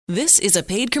This is a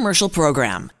paid commercial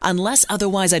program. Unless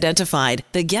otherwise identified,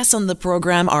 the guests on the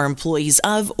program are employees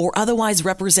of or otherwise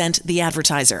represent the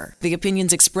advertiser. The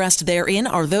opinions expressed therein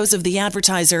are those of the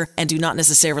advertiser and do not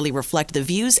necessarily reflect the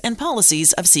views and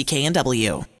policies of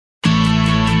CKNW.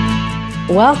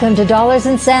 Welcome to Dollars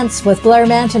and Cents with Blair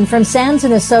Manton from Sands &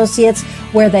 Associates,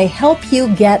 where they help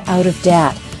you get out of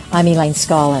debt. I'm Elaine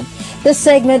Scollin. This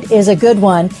segment is a good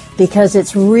one because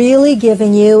it's really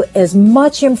giving you as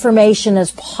much information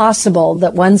as possible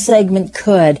that one segment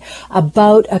could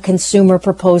about a consumer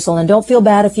proposal. And don't feel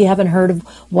bad if you haven't heard of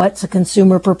what's a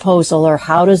consumer proposal or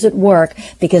how does it work,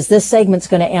 because this segment's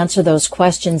going to answer those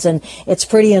questions, and it's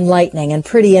pretty enlightening and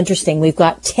pretty interesting. We've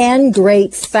got 10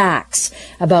 great facts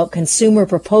about consumer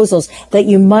proposals that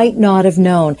you might not have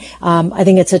known. I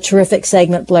think it's a terrific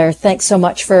segment, Blair. Thanks so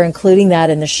much for including that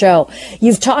in the show.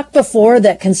 You've talked before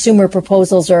that consumer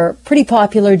proposals are a pretty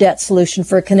popular debt solution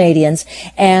for Canadians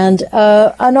and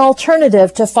an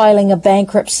alternative to filing a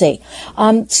bankruptcy.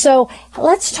 So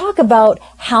let's talk about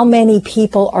how many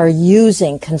people are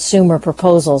using consumer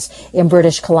proposals in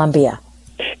British Columbia.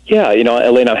 Yeah,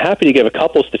 Elaine, I'm happy to give a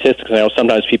couple statistics. I know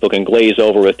sometimes people can glaze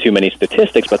over with too many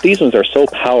statistics, but these ones are so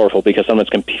powerful because sometimes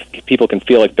people can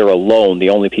feel like they're alone, the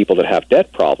only people that have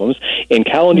debt problems. In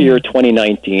calendar year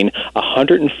 2019,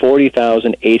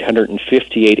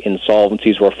 140,858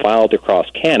 insolvencies were filed across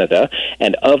Canada,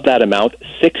 and of that amount,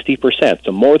 60%,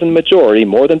 so more than the majority,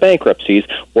 more than bankruptcies,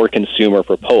 were consumer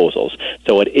proposals.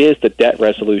 So it is the debt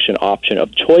resolution option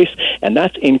of choice, and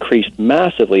that's increased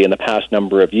massively in the past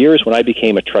number of years. When I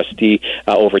became a trustee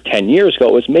over 10 years ago,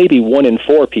 it was maybe 1 in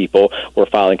 4 people were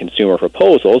filing consumer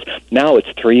proposals. Now it's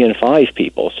 3 in 5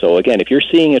 people. So again, if you're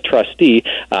seeing a trustee,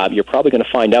 you're probably going to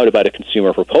find out about a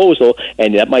consumer proposal,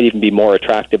 and that might even be more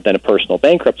attractive than a personal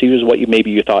bankruptcy, which is what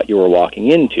you thought you were walking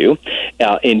into.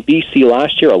 In BC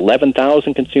last year,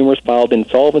 11,000 consumers filed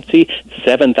insolvency.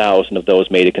 7,000 of those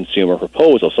made a consumer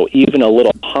proposal, so even a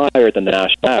little higher than the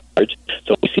national average.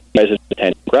 So we see residents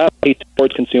tend to gravitate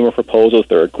towards consumer proposals.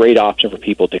 They're a great option for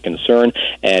people to concern.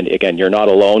 And again, you're not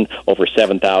alone. Over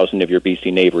 7,000 of your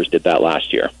BC neighbors did that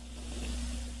last year.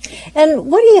 And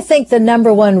what do you think the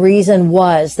number one reason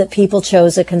was that people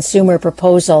chose a consumer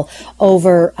proposal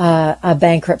over a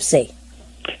bankruptcy?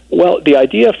 Well, the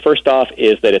idea, first off,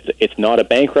 is that it's not a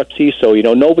bankruptcy, so,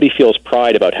 nobody feels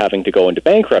pride about having to go into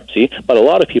bankruptcy, but a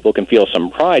lot of people can feel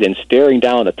some pride in staring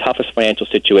down the toughest financial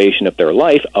situation of their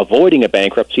life, avoiding a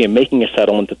bankruptcy and making a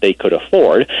settlement that they could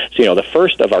afford. So, the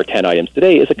first of our 10 items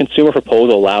today is a consumer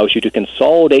proposal allows you to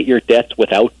consolidate your debts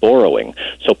without borrowing.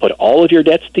 So put all of your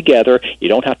debts together. You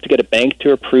don't have to get a bank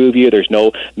to approve you. There's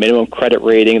no minimum credit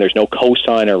rating. There's no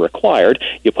cosigner required.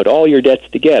 You put all your debts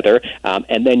together,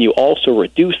 and then you also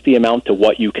reduce the amount to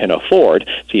what you can afford.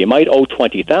 So you might owe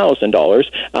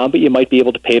 $20,000, but you might be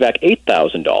able to pay back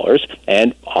 $8,000,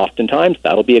 and oftentimes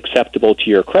that'll be acceptable to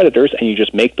your creditors, and you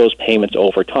just make those payments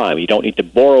over time. You don't need to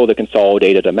borrow the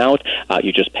consolidated amount.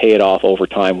 You just pay it off over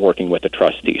time working with the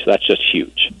trustee. So that's just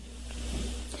huge.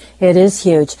 It is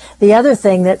huge. The other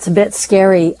thing that's a bit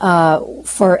scary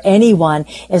for anyone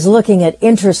is looking at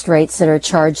interest rates that are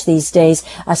charged these days,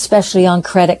 especially on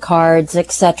credit cards,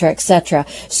 et cetera, et cetera.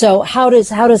 So how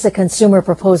does a consumer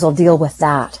proposal deal with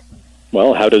that?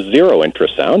 Well, how does zero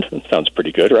interest sound? It sounds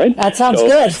pretty good, right? That sounds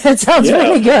good. That sounds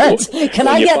really good. Can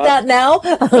I get that now?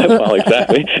 Well,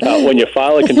 exactly. When you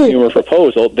file a consumer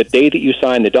proposal, the day that you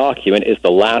sign the document is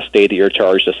the last day that you're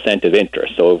charged a cent of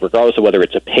interest. So regardless of whether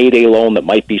it's a payday loan that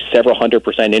might be several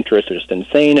 100% interest, it's just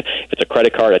insane. If it's a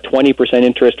credit card at 20%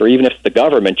 interest, or even if the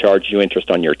government charges you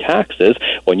interest on your taxes,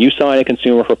 when you sign a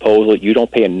consumer proposal, you don't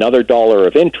pay another dollar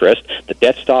of interest. The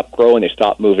debts stop growing, they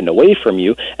stop moving away from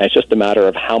you, and it's just a matter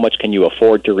of how much can you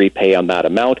afford to repay on that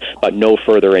amount, but no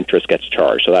further interest gets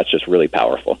charged. So that's just really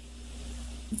powerful.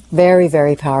 Very,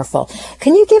 very powerful.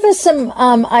 Can you give us some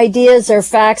ideas or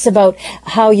facts about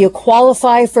how you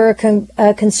qualify for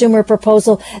a consumer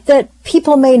proposal that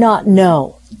people may not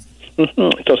know?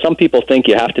 So some people think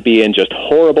you have to be in just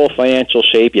horrible financial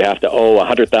shape. You have to owe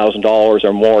 $100,000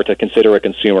 or more to consider a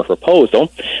consumer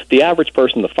proposal. The average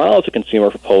person that files a consumer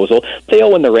proposal, they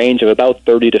owe in the range of about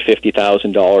 $30,000 to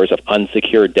 $50,000 of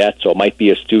unsecured debt. So it might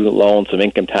be a student loan, some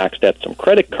income tax debt, some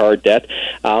credit card debt.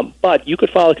 But you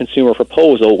could file a consumer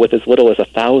proposal with as little as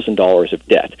 $1,000 of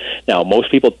debt. Now,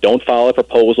 most people don't file a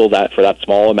proposal for that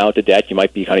small amount of debt. You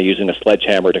might be kind of using a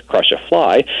sledgehammer to crush a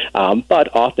fly.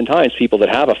 But oftentimes people that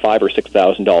have a $5,000 or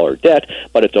 $6,000 debt,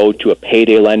 but it's owed to a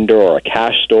payday lender or a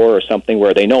cash store or something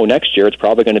where they know next year it's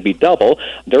probably going to be double,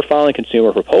 they're filing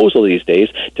consumer proposal these days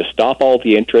to stop all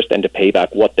the interest and to pay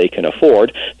back what they can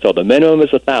afford. So the minimum is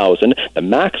 $1,000, the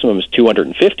maximum is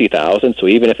 $250,000. So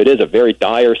even if it is a very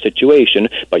dire situation,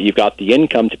 but you've got the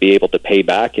income to be able to pay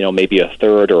back, maybe a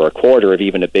third or a quarter of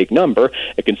even a big number,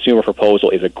 a consumer proposal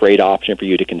is a great option for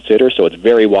you to consider. So it's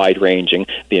very wide-ranging,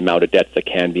 the amount of debts that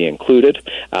can be included.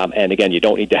 And again, you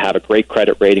don't need to have a great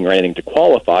credit rating or anything to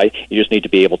qualify. You just need to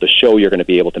be able to show you're going to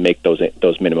be able to make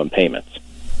those minimum payments.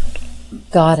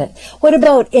 Got it. What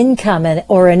about income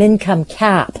or an income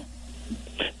cap?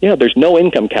 There's no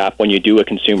income cap when you do a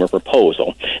consumer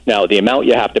proposal. Now, the amount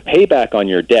you have to pay back on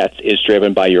your debts is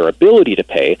driven by your ability to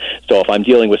pay. So if I'm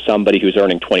dealing with somebody who's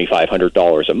earning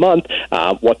 $2,500 a month,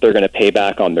 what they're going to pay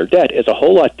back on their debt is a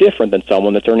whole lot different than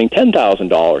someone that's earning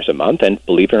 $10,000 a month. And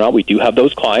believe it or not, we do have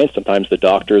those clients. Sometimes the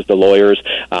doctors, the lawyers,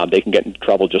 they can get into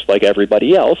trouble just like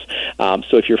everybody else.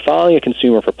 So if you're filing a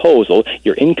consumer proposal,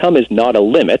 your income is not a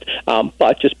limit,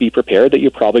 but just be prepared that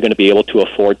you're probably going to be able to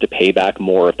afford to pay back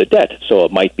more of the debt. So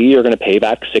it might be you're going to pay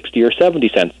back 60 or 70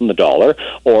 cents on the dollar,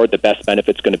 or the best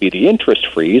benefit's going to be the interest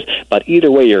freeze. But either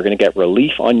way, you're going to get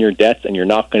relief on your debts, and you're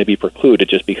not going to be precluded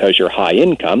just because you're high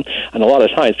income. And a lot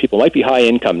of times, people might be high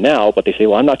income now, but they say,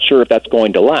 well, I'm not sure if that's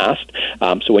going to last.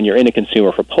 So when you're in a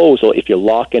consumer proposal, if you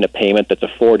lock in a payment that's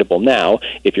affordable now,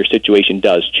 if your situation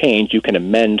does change, you can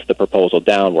amend the proposal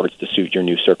downwards to suit your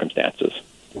new circumstances.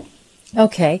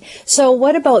 Okay. So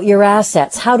what about your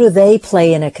assets? How do they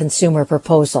play in a consumer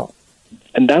proposal?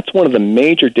 And that's one of the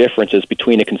major differences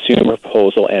between a consumer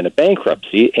proposal and a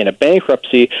bankruptcy. In a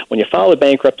bankruptcy, when you file a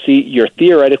bankruptcy, you're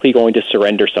theoretically going to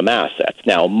surrender some assets.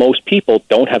 Now, most people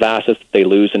don't have assets that they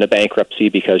lose in a bankruptcy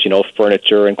because,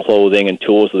 furniture and clothing and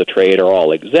tools of the trade are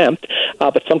all exempt.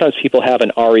 But sometimes people have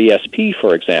an RESP,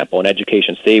 for example, an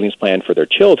education savings plan for their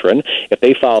children. If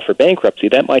they file for bankruptcy,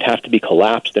 that might have to be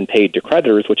collapsed and paid to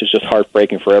creditors, which is just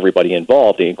heartbreaking for everybody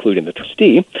involved, including the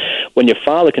trustee. When you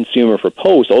file a consumer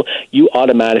proposal, you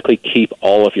automatically keep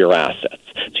all of your assets.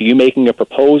 So you making a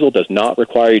proposal does not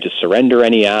require you to surrender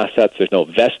any assets. There's no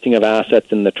vesting of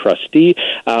assets in the trustee.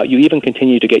 You even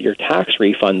continue to get your tax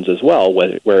refunds as well,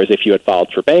 whereas if you had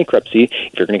filed for bankruptcy,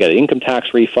 if you're going to get an income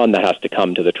tax refund, that has to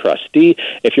come to the trustee.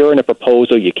 If you're in a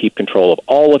proposal, you keep control of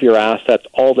all of your assets.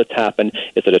 All that's happened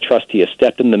is that a trustee has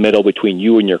stepped in the middle between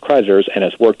you and your creditors and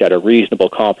has worked out a reasonable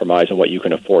compromise on what you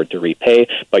can afford to repay,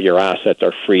 but your assets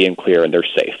are free and clear and they're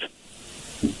safe.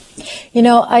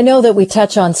 I know that we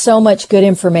touch on so much good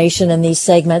information in these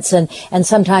segments, and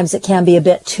sometimes it can be a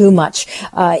bit too much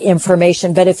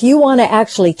information. But if you want to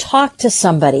actually talk to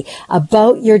somebody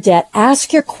about your debt,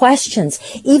 ask your questions,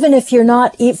 even if you're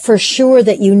not for sure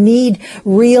that you need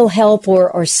real help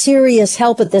or serious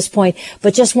help at this point,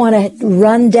 but just want to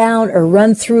run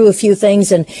through a few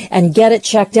things and get it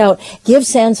checked out. Give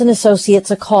Sands & Associates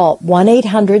a call,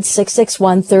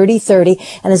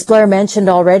 1-800-661-3030. And as Blair mentioned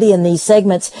already in these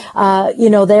segments,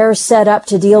 they're set up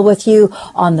to deal with you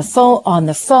on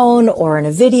the phone or in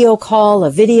a video call,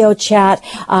 a video chat,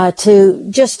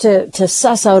 to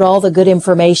suss out all the good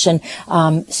information,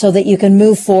 so that you can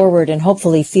move forward and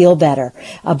hopefully feel better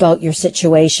about your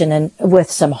situation and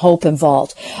with some hope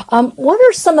involved. What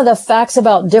are some of the facts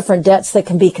about different debts that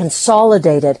can be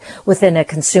consolidated within a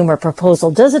consumer proposal?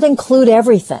 Does it include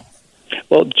everything?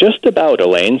 Well, just about,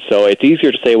 Elaine. So it's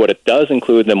easier to say what it does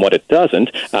include than what it doesn't.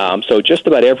 So just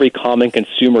about every common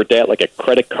consumer debt, like a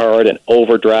credit card, an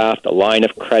overdraft, a line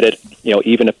of credit,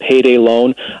 even a payday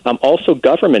loan. Also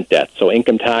government debt, so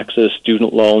income taxes,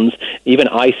 student loans, even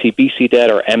ICBC debt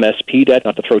or MSP debt,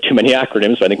 not to throw too many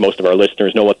acronyms, but I think most of our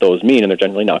listeners know what those mean, and they're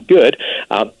generally not good.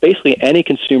 Basically, any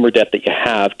consumer debt that you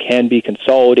have can be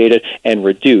consolidated and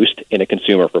reduced in a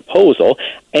consumer proposal.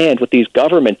 And with these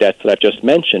government debts that I've just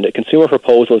mentioned, a consumer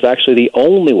proposal is actually the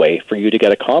only way for you to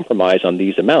get a compromise on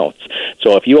these amounts.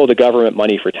 So if you owe the government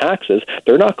money for taxes,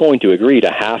 they're not going to agree to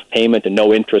half payment and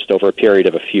no interest over a period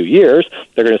of a few years.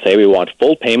 They're going to say we want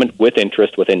full payment with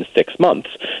interest within 6 months.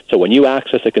 So when you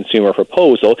access a consumer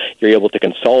proposal, you're able to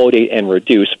consolidate and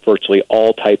reduce virtually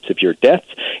all types of your debts.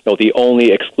 The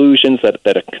only exclusions that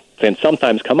can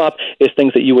sometimes come up is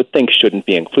things that you would think shouldn't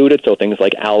be included. So things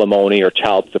like alimony or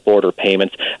child support or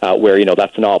payments, where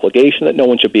that's an obligation that no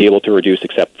one should be able to reduce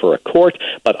except for a court.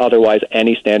 But otherwise,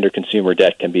 any standard consumer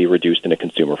debt can be reduced in a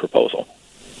consumer proposal.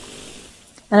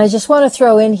 And I just want to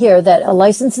throw in here that a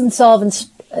licensed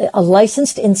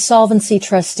insolvency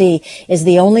trustee is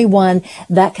the only one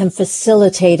that can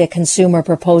facilitate a consumer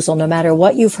proposal, no matter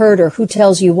what you've heard or who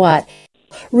tells you what.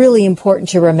 Really important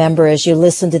to remember as you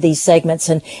listen to these segments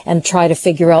and try to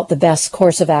figure out the best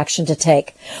course of action to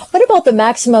take. What about the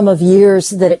maximum of years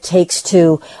that it takes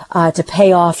to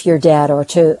pay off your debt or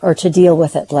to deal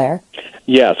with it, Blair?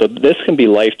 Yeah, so this can be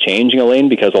life-changing, Elaine,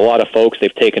 because a lot of folks,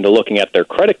 they've taken to looking at their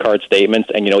credit card statements,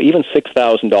 and, even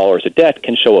 $6,000 of debt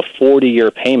can show a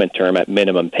 40-year payment term at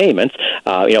minimum payments.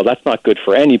 That's not good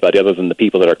for anybody other than the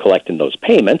people that are collecting those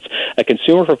payments. A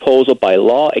consumer proposal, by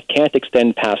law, it can't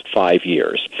extend past 5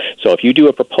 years. So if you do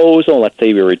a proposal, let's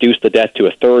say we reduce the debt to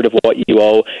a third of what you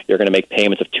owe, you're going to make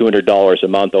payments of $200 a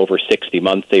month over 60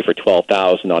 months, say for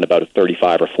 $12,000 on about a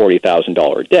 $35,000 or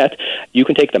 $40,000 debt. You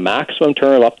can take the maximum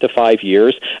term up to 5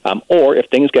 years, or if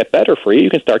things get better for you, you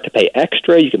can start to pay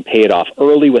extra. You can pay it off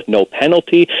early with no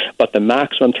penalty, but the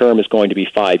maximum term is going to be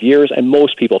 5 years, and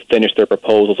most people finish their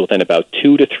proposals within about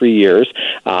 2 to 3 years,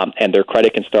 and their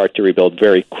credit can start to rebuild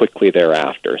very quickly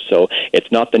thereafter. So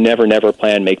it's not the never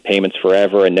plan, make payments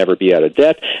forever and never be out of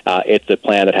debt. It's a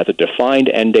plan that has a defined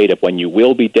end date of when you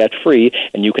will be debt-free,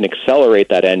 and you can accelerate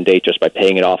that end date just by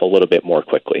paying it off a little bit more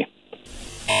quickly.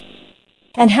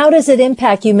 And how does it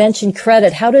impact, you mentioned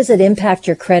credit, how does it impact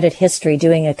your credit history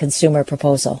doing a consumer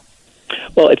proposal?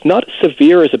 Well, it's not as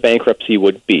severe as a bankruptcy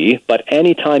would be, but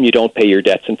any time you don't pay your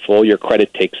debts in full, your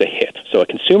credit takes a hit. So a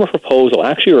consumer proposal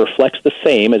actually reflects the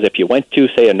same as if you went to,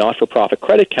 say, a not-for-profit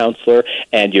credit counselor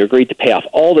and you agreed to pay off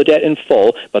all the debt in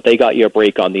full, but they got you a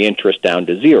break on the interest down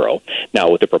to zero. Now,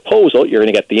 with the proposal, you're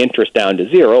going to get the interest down to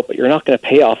zero, but you're not going to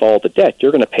pay off all the debt.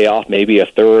 You're going to pay off maybe a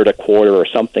third, a quarter, or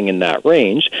something in that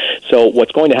range. So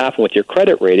what's going to happen with your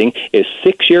credit rating is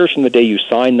 6 years from the day you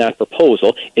sign that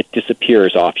proposal, it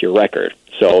disappears off your record.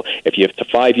 So if you have a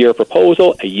 5-year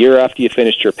proposal, a year after you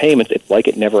finished your payments, it's like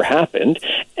it never happened,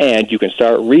 and you can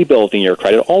start rebuilding your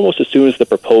credit almost as soon as the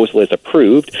proposal is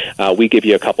approved. We give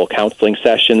you a couple counseling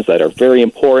sessions that are very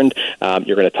important.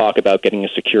 You're going to talk about getting a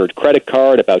secured credit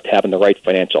card, about having the right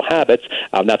financial habits.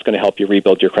 That's going to help you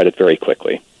rebuild your credit very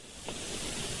quickly.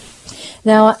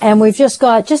 Now, and we've just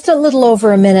got just a little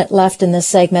over a minute left in this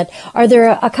segment. Are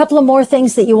there a couple of more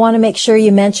things that you want to make sure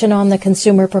you mention on the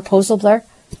consumer proposal, Blair?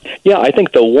 Yeah, I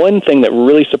think the one thing that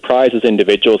really surprises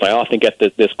individuals, I often get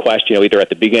this question, either at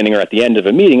the beginning or at the end of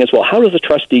a meeting, is, well, how does the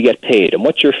trustee get paid, and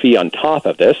what's your fee on top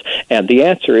of this? And the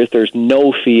answer is there's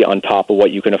no fee on top of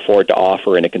what you can afford to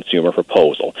offer in a consumer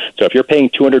proposal. So if you're paying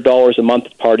 $200 a month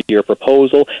as part of your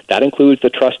proposal, that includes the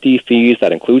trustee fees,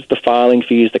 that includes the filing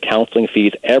fees, the counseling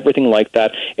fees, everything like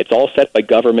that. It's all set by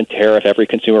government tariff. Every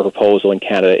consumer proposal in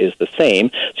Canada is the same,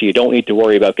 so you don't need to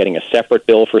worry about getting a separate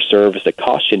bill for service. It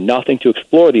costs you nothing to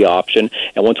explore the option,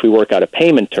 and once we work out a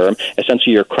payment term,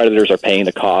 essentially your creditors are paying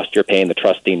the cost, you're paying the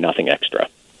trustee nothing extra.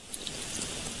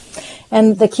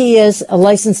 And the key is a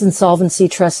licensed insolvency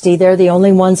trustee. They're the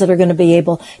only ones that are going to be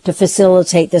able to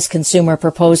facilitate this consumer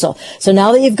proposal. So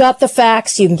now that you've got the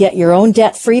facts, you can get your own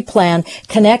debt-free plan.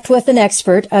 Connect with an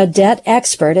expert, a debt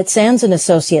expert at Sands &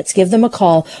 Associates. Give them a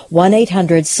call,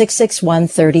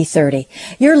 1-800-661-3030.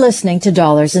 You're listening to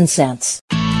Dollars and Cents.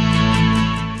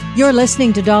 You're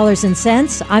listening to Dollars and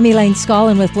Cents. I'm Elaine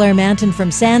Scollin with Blair Manton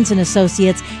from Sands &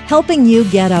 Associates, helping you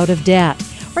get out of debt.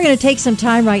 We're going to take some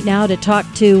time right now to talk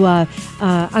to a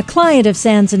client of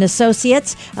Sands &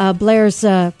 Associates,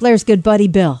 Blair's good buddy,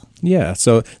 Bill. Yeah,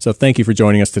 so thank you for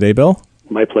joining us today, Bill.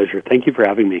 My pleasure. Thank you for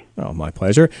having me. Oh, my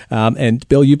pleasure. And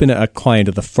Bill, you've been a client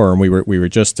of the firm. We were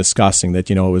just discussing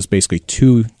that, it was basically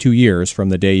two years from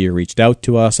the day you reached out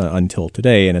to us until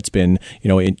today. And it's been,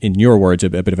 in your words, a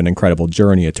bit of an incredible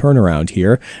journey, a turnaround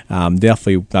here.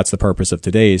 Definitely that's the purpose of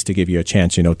today, is to give you a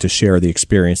chance, to share the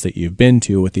experience that you've been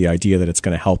to, with the idea that it's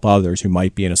going to help others who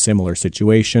might be in a similar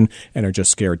situation and are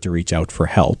just scared to reach out for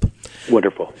help.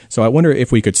 Wonderful. So I wonder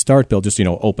if we could start, Bill, just,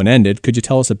 open-ended. Could you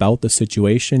tell us about the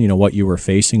situation, what you were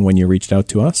facing when you reached out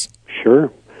to us?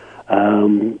 Sure.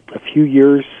 A few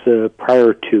years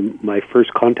prior to my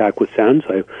first contact with Sands,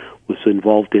 I was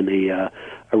involved in a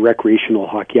recreational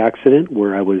hockey accident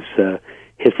where I was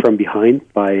hit from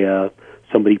behind by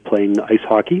somebody playing ice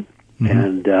hockey. Mm-hmm.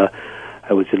 And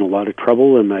I was in a lot of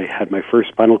trouble, and I had my first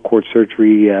spinal cord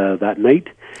surgery that night.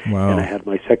 Wow. And I had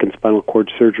my second spinal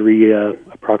cord surgery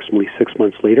approximately 6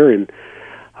 months later, and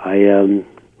I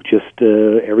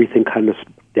everything kind of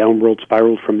downward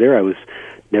spiraled from there. I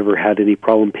never had any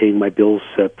problem paying my bills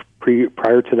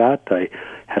prior to that. I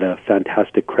had a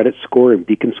fantastic credit score and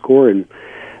Beacon score, and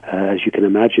as you can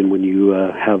imagine, when you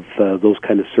have those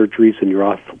kind of surgeries and you're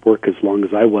off work as long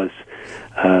as I was,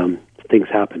 things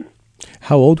happen.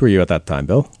 How old were you at that time,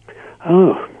 Bill?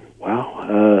 Oh,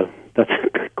 wow. That's a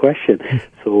good question.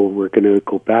 So we're going to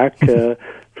go back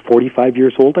 45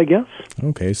 years old, I guess.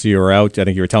 Okay, so you were out, I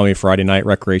think you were telling me, Friday night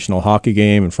recreational hockey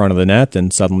game in front of the net,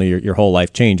 and suddenly your whole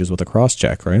life changes with a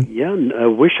cross-check, right? Yeah, I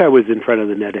wish I was in front of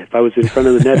the net. If I was in front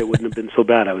of the net, it wouldn't have been so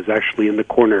bad. I was actually in the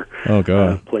corner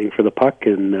playing for the puck,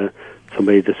 and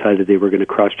somebody decided they were going to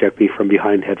cross-check me from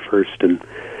behind head first, and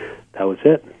that was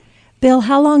it. Bill,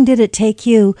 how long did it take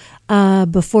you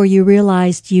before you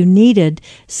realized you needed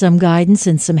some guidance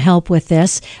and some help with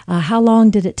this? How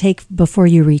long did it take before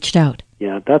you reached out?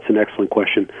 Yeah, that's an excellent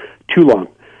question. Too long.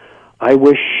 I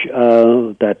wish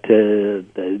that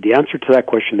the answer to that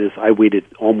question is I waited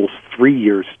almost 3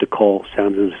 years to call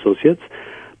Sands & Associates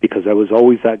because I was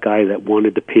always that guy that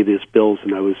wanted to pay these bills,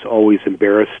 and I was always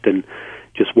embarrassed and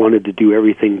just wanted to do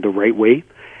everything the right way,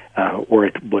 or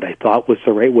what I thought was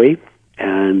the right way.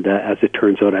 And as it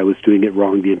turns out, I was doing it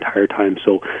wrong the entire time.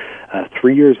 So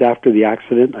 3 years after the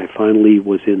accident, I finally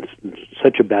was in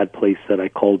such a bad place that I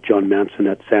called John Manson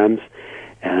at Sands,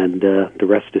 and the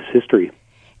rest is history.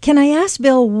 Can I ask,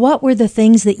 Bill, what were the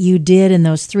things that you did in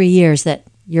those 3 years that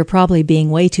you're probably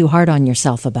being way too hard on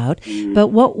yourself about, but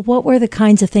what were the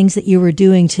kinds of things that you were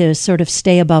doing to sort of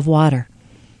stay above water?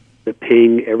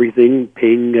 Paying everything,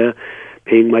 paying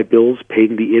my bills,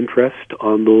 paying the interest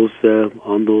on those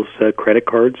credit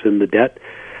cards and the debt,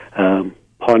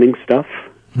 pawning stuff,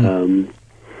 borrowing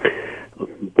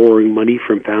money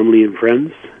from family and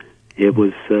friends. It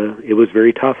was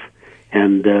very tough,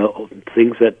 and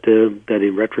things that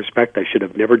in retrospect I should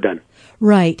have never done.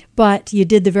 Right, but you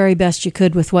did the very best you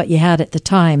could with what you had at the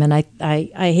time, and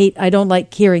I don't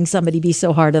like hearing somebody be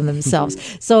so hard on themselves.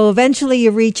 So eventually you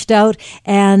reached out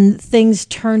and things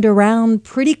turned around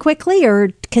pretty quickly, or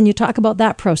can you talk about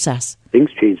that process? Things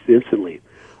changed instantly.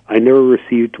 I never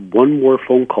received one more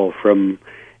phone call from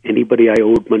anybody I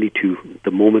owed money to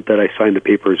the moment that I signed the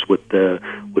papers with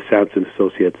Sands &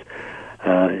 Associates.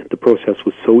 The process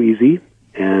was so easy,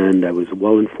 and I was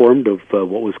well informed of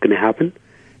what was going to happen.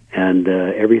 And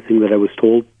everything that I was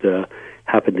told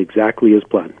happened exactly as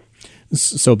planned.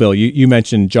 So, Bill, you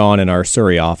mentioned John in our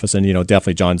Surrey office, and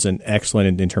definitely John's an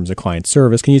excellent in terms of client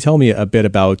service. Can you tell me a bit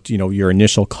about your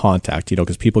initial contact?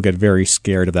 Because people get very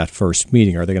scared of that first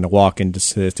meeting. Are they going to walk in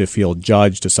to feel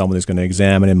judged, to someone who's going to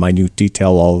examine in minute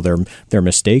detail all of their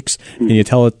mistakes? Can you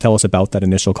tell us about that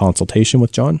initial consultation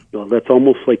with John? Well, that's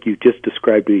almost like you just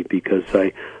described me, because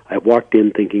I walked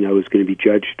in thinking I was going to be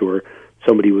judged, or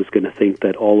somebody was going to think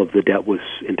that all of the debt was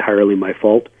entirely my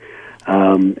fault.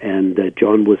 And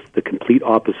John was the complete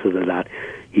opposite of that.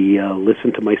 He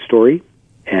listened to my story,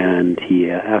 and he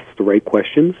asked the right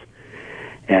questions.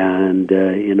 And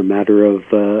in a matter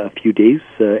of a few days,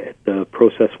 the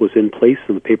process was in place,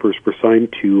 and the papers were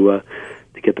signed to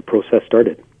get the process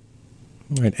started.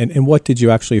 Right. And what did you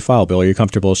actually file, Bill? Are you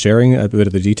comfortable sharing a bit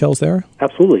of the details there?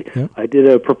 Absolutely. Yeah. I did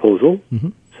a proposal. Mm-hmm.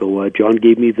 So John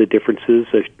gave me the differences,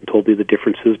 told me the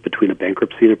differences between a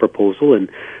bankruptcy and a proposal, and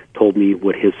told me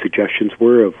what his suggestions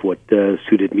were of what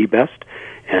suited me best.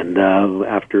 And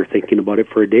after thinking about it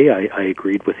for a day, I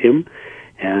agreed with him.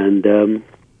 And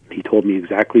he told me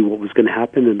exactly what was going to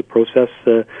happen in the process,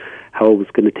 how it was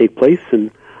going to take place.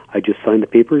 And I just signed the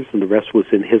papers, and the rest was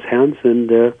in his hands.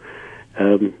 And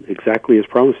exactly as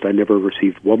promised, I never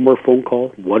received one more phone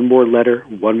call, one more letter,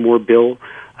 one more bill.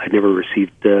 I never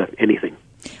received anything.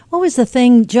 What was the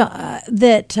thing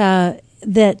that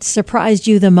surprised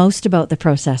you the most about the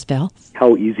process, Bill?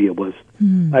 How easy it was.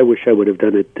 I wish I would have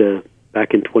done it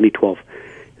back in 2012.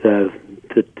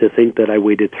 To think that I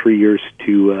waited 3 years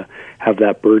to have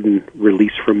that burden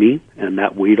released from me and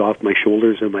that weight off my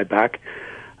shoulders and my back,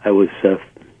 I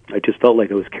just felt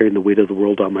like I was carrying the weight of the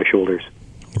world on my shoulders.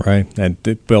 Right. And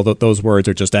Bill, those words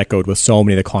are just echoed with so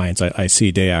many of the clients I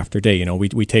see day after day.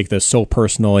 We take this so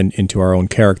personal into our own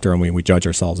character, and we judge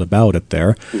ourselves about it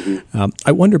there. Mm-hmm.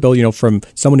 I wonder, Bill, from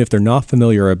someone, if they're not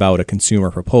familiar about a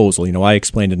consumer proposal, I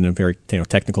explained it in a very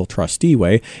technical trustee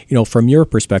way. From your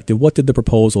perspective, what did the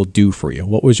proposal do for you?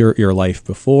 What was your life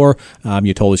before?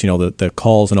 You told us, the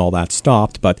calls and all that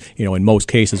stopped, but, in most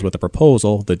cases with a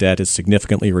proposal, the debt is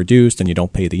significantly reduced and you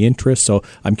don't pay the interest. So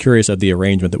I'm curious of the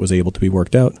arrangement that was able to be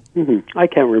worked out. Mm-hmm. I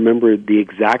can't remember the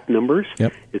exact numbers.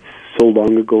 Yep. It's so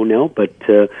long ago now, but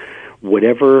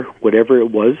whatever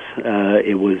it was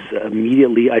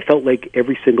immediately. I felt like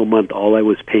every single month all I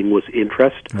was paying was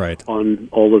interest on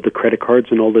all of the credit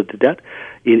cards and all of the debt.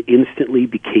 It instantly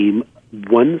became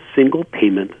one single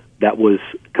payment that was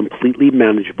completely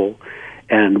manageable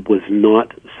and was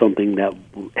not something that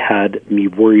had me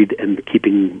worried and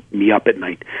keeping me up at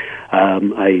night.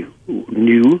 I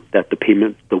knew that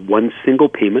the one single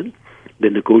payment, the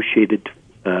negotiated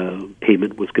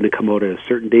payment, was going to come out at a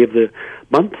certain day of the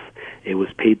month. It was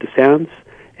paid to Sands,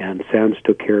 and Sands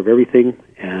took care of everything,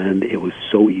 and it was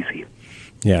so easy.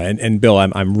 Yeah, and Bill,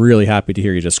 I'm really happy to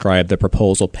hear you describe the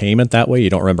proposal payment that way. You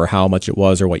don't remember how much it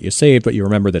was or what you saved, but you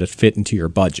remember that it fit into your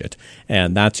budget.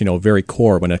 And that's, very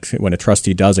core when a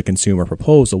trustee does a consumer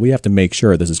proposal. We have to make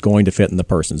sure this is going to fit in the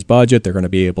person's budget. They're going to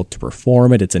be able to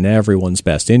perform it. It's in everyone's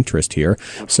best interest here.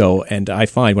 So, and I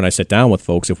find when I sit down with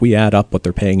folks, if we add up what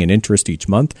they're paying in interest each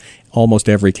month, almost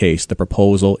every case, the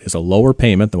proposal is a lower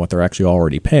payment than what they're actually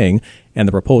already paying, and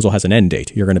the proposal has an end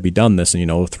date. You're going to be done this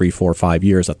in, 3, 4, 5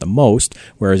 years at the most,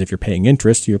 whereas if you're paying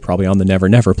interest, you're probably on the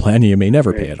never-never plan, and you may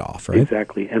never pay it off, right?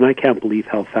 Exactly, and I can't believe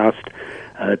how fast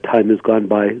time has gone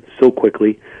by so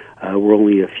quickly. We're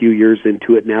only a few years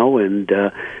into it now, and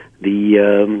I've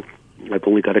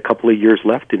only got a couple of years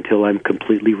left until I'm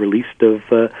completely released of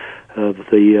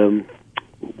the,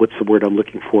 what's the word I'm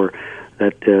looking for,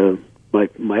 that...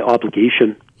 my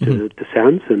obligation to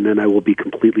SANS, and then I will be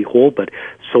completely whole. But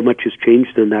so much has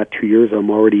changed in that 2 years. I'm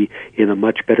already in a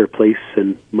much better place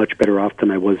and much better off than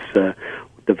I was the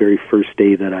very first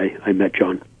day that I met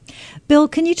John. Bill,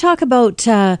 can you talk about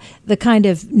the kind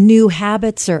of new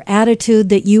habits or attitude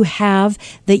that you have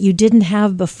that you didn't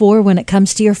have before when it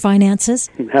comes to your finances?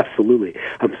 Absolutely.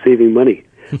 I'm saving money.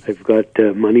 I've got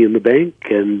money in the bank,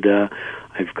 and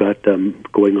I've got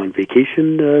going on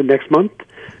vacation next month,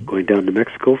 going down to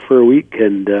Mexico for a week,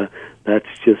 and that's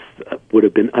just would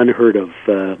have been unheard of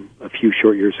a few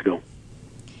short years ago.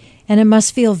 And it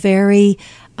must feel very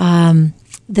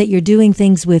that you're doing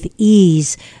things with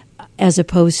ease as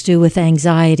opposed to with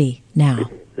anxiety now.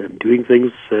 I'm doing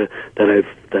things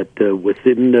that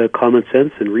within common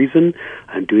sense and reason.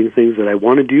 I'm doing things that I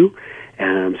want to do,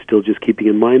 and I'm still just keeping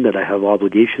in mind that I have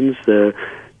obligations to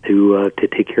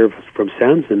take care of from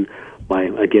SANS, and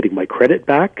I'm getting my credit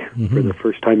back for the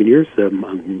first time in years.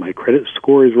 My credit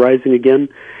score is rising again,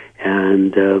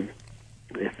 and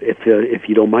if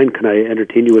you don't mind, can I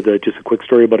entertain you with just a quick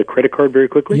story about a credit card very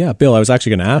quickly? Yeah, Bill, I was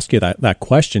actually going to ask you that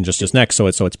question just next. So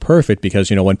it's perfect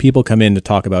because, when people come in to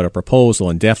talk about a proposal,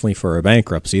 and definitely for a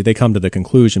bankruptcy, they come to the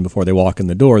conclusion before they walk in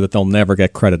the door that they'll never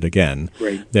get credit again,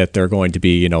 right. That they're going to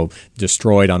be,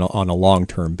 destroyed on a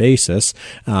long-term basis.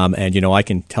 And, I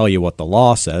can tell you what the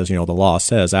law says. The law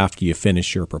says after you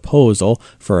finish your proposal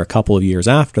for a couple of years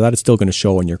after that, it's still going to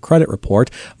show in your credit report.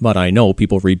 But I know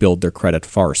people rebuild their credit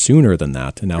far sooner than that.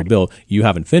 And now, Bill, you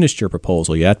haven't finished your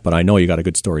proposal yet, but I know you got a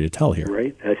good story to tell here.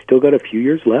 Right. I still got a few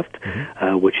years left,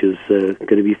 which is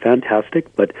going to be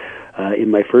fantastic. But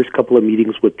in my first couple of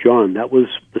meetings with John, that was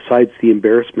besides the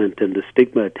embarrassment and the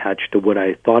stigma attached to what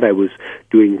I thought I was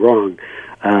doing wrong.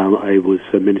 I was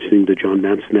mentioning to John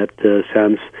Manson at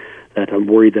SANS that I'm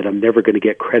worried that I'm never going to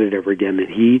get credit ever again. And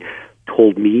he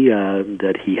told me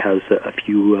that he has a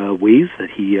few ways that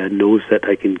he knows that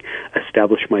I can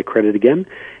establish my credit again.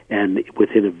 And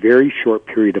within a very short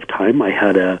period of time, I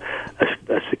had a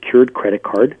secured credit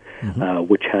card,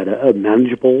 which had a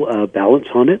manageable balance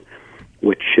on it,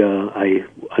 which I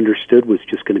understood was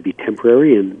just going to be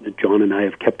temporary. And John and I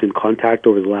have kept in contact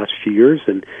over the last few years,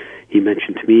 and he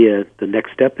mentioned to me the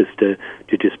next step is to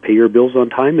just pay your bills on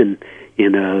time, and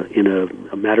in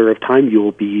a matter of time, you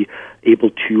will be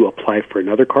able to apply for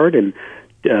another card. And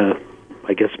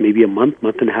I guess maybe a month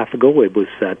and a half ago, it was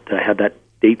that I had that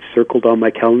date circled on my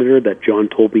calendar that John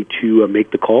told me to make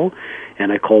the call,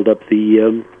 and I called up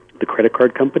the credit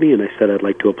card company, and I said I'd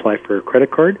like to apply for a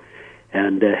credit card,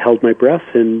 and held my breath.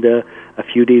 And a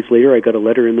few days later, I got a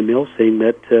letter in the mail saying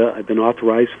that I've been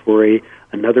authorized for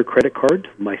another credit card,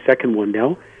 my second one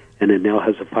now, and it now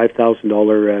has a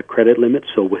 $5,000 credit limit.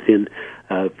 So within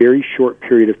a very short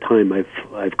period of time,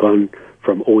 I've gone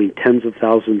from owing tens of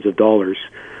thousands of dollars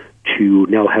to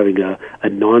now having a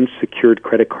non-secured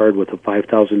credit card with a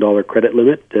 $5,000 credit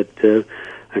limit that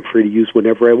I'm free to use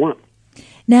whenever I want.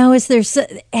 Now,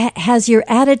 has your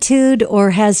attitude or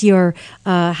has your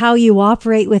how you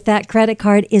operate with that credit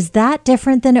card, is that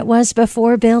different than it was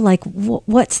before, Bill? Like,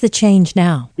 what's the change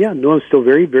now? Yeah, no, I'm still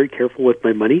very, very careful with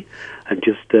my money. I'm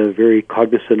just very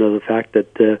cognizant of the fact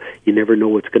that you never know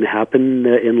what's going to happen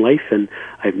in life, and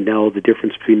I've now, the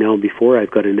difference between now and before,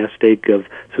 I've got a nest egg of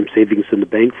some savings in the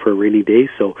bank for a rainy day,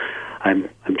 so I'm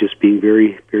just being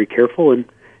very, very careful, and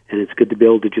it's good to be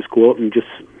able to just go out and just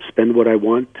spend what I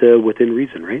want within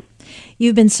reason, right?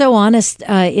 You've been so honest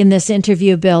in this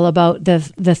interview, Bill, about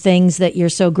the things that you're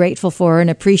so grateful for and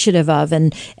appreciative of,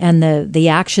 and the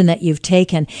action that you've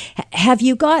taken. Have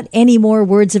you got any more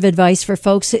words of advice for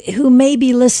folks who may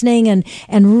be listening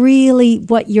and really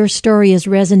what your story is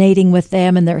resonating with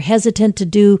them and they're hesitant to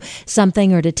do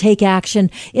something or to take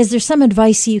action? Is there some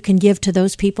advice you can give to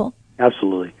those people?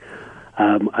 Absolutely.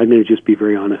 I'm going to just be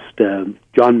very honest.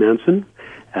 John Manson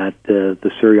at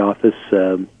the Surrey office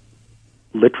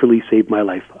literally saved my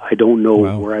life. I don't know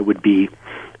where I would be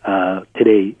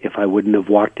today if I wouldn't have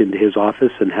walked into his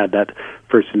office and had that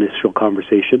first initial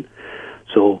conversation.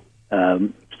 So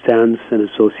Sands and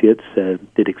Associates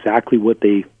did exactly what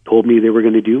they told me they were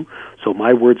going to do. So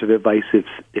my words of advice,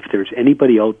 if there's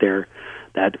anybody out there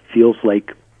that feels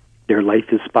like their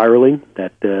life is spiraling,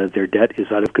 that their debt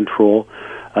is out of control,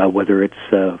 whether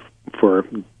it's for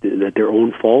their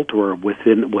own fault or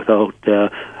without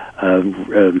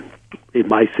in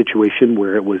my situation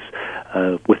where it was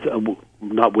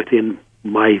not within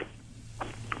my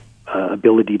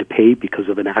ability to pay because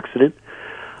of an accident,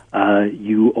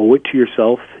 you owe it to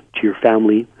yourself, to your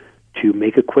family, to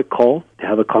make a quick call, to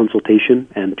have a consultation,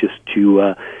 and just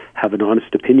to have an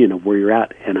honest opinion of where you're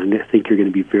at. And I think you're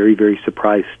going to be very, very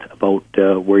surprised about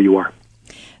where you are.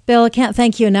 Bill, I can't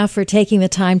thank you enough for taking the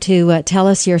time to tell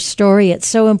us your story. It's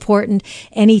so important.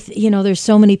 There's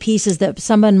so many pieces that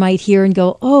someone might hear and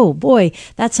go, oh boy,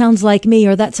 that sounds like me,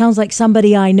 or that sounds like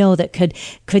somebody I know that could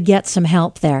get some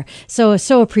help there.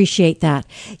 So appreciate that.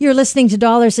 You're listening to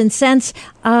Dollars and Cents.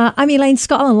 I'm Elaine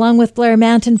Scollin, along with Blair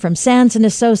Manton from Sands and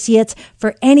Associates.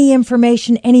 For any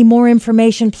more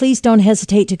information, please don't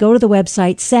hesitate to go to the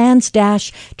website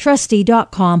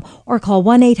sands-trustee.com or call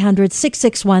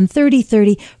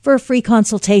 1-800-661-3030 for a free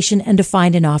consultation and to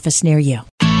find an office near you.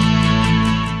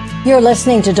 You're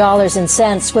listening to Dollars and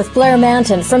Cents with Blair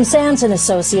Manton from Sands and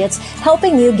Associates,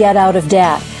 helping you get out of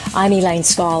debt. I'm Elaine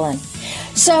Scollin.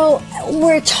 So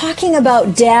we're talking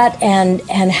about debt and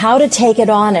how to take it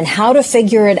on and how to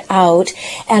figure it out.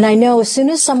 And I know as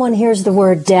soon as someone hears the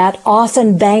word debt,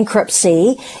 often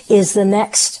bankruptcy is the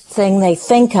next thing they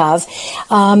think of.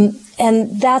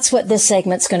 And that's what this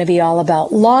segment's going to be all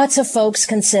about. Lots of folks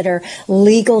consider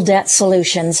legal debt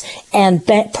solutions, and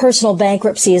personal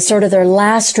bankruptcy is sort of their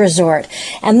last resort.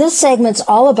 And this segment's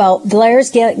all about Blair's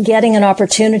getting an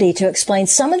opportunity to explain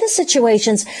some of the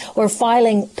situations where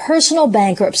filing personal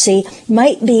bankruptcy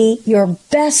might be your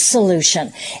best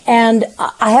solution. And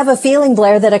I have a feeling,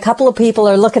 Blair, that a couple of people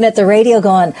are looking at the radio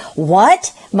going,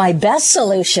 what? My best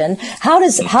solution? How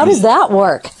does that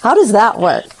work? How does that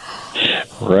work?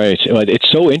 Right. It's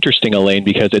so interesting, Elaine,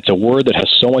 because it's a word that has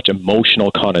so much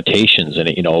emotional connotations in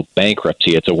it.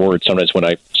 Bankruptcy, it's a word sometimes when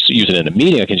I use it in a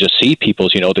meeting, I can just see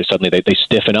people's, they suddenly they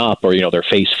stiffen up, or, their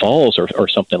face falls or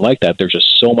something like that. There's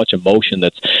just so much emotion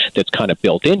that's kind of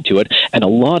built into it. And a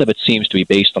lot of it seems to be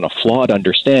based on a flawed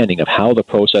understanding of how the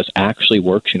process actually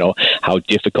works, how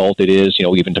difficult it is,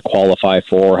 even to qualify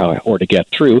for or to get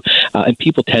through. And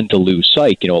people tend to lose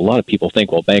sight. A lot of people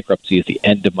think, well, bankruptcy is the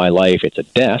end of my life. It's a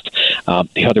death.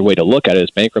 The other way to look at it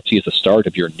is bankruptcy is the start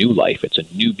of your new life. It's a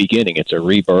new beginning. It's a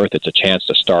rebirth. It's a chance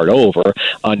to start over,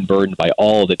 unburdened by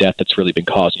all the debt that's really been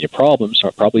causing you problems,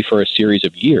 probably for a series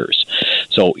of years.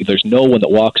 So there's no one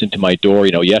that walks into my door,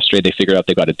 yesterday they figured out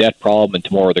they've got a debt problem and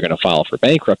tomorrow they're going to file for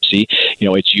bankruptcy.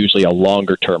 It's usually a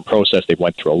longer term process. They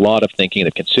went through a lot of thinking,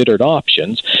 they've considered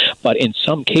options, but in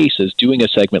some cases, doing a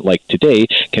segment like today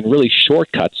can really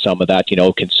shortcut some of that,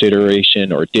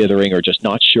 consideration or dithering or just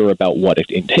not sure about what it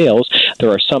entails. There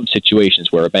are some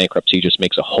situations where a bankruptcy just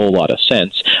makes a whole lot of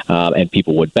sense, and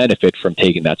people would benefit from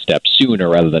taking that step sooner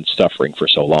rather than suffering for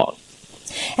so long.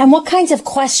 And what kinds of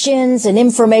questions and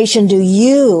information do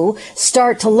you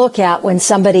start to look at when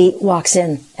somebody walks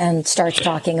in and starts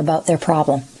talking about their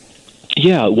problem?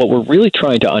 Yeah, what we're really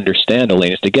trying to understand,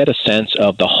 Elaine, is to get a sense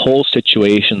of the whole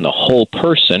situation, the whole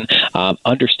person,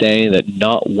 understanding that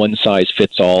not one size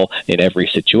fits all in every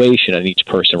situation, and each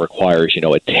person requires,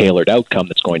 a tailored outcome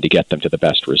that's going to get them to the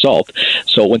best result.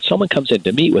 So when someone comes in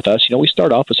to meet with us, we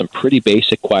start off with some pretty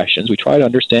basic questions. We try to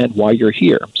understand why you're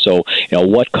here. So,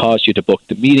 what caused you to book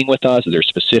the meeting with us? Is there a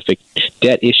specific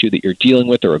debt issue that you're dealing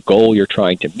with or a goal you're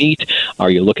trying to meet? Are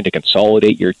you looking to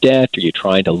consolidate your debt? Are you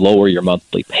trying to lower your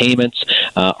monthly payments?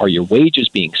 Are your wages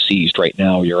being seized right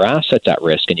now? Are your assets at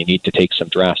risk and you need to take some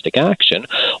drastic action?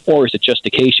 Or is it just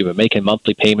a case you've been making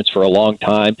monthly payments for a long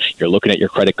time, you're looking at your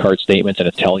credit card statements and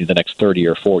it's telling you the next 30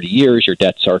 or 40 years your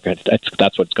debts are,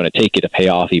 that's what it's going to take you to pay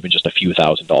off even just a few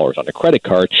 $1,000s on a credit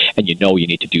card, and you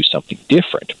need to do something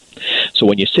different. So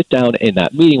when you sit down in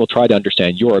that meeting, we'll try to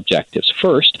understand your objectives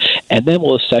first, and then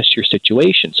we'll assess your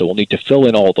situation. So we'll need to fill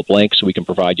in all the blanks so we can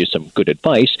provide you some good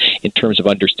advice in terms of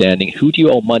understanding who do you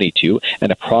owe money to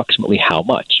and approximately how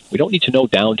much. We don't need to know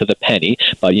down to the penny,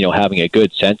 but, having a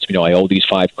good sense, I owe these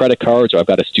 5 credit cards, or I've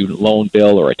got a student loan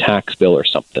bill or a tax bill or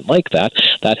something like that.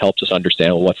 That helps us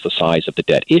understand what's the size of the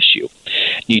debt issue.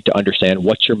 need to understand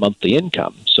what's your monthly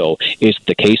income. So is it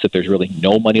the case that there's really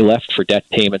no money left for debt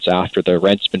payments after the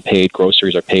rent's been paid,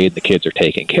 groceries are paid, the kids are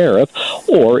taken care of?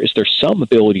 Or is there some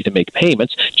ability to make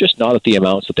payments, just not at the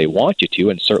amounts that they want you to,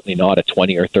 and certainly not at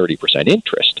 20 or 30%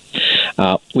 interest?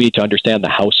 We need to understand the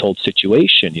household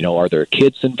situation. Are there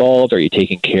kids involved? Are you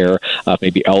taking care of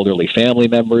maybe elderly family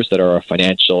members that are a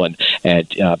financial and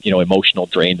emotional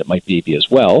drain that might be as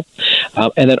well?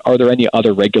 And then are there any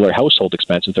other regular household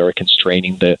expenses that are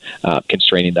constraining the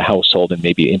household and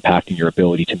maybe impacting your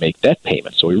ability to make debt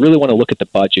payments? So we really want to look at the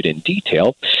budget in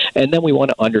detail, and then we want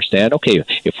to understand, okay,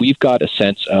 if we've got a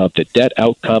sense of the debt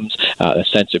outcomes, a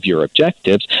sense of your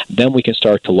objectives, then we can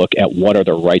start to look at what are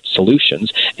the right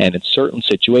solutions. And in certain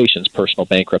situations, personal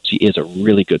bankruptcy is a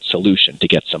really good solution to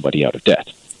get somebody out of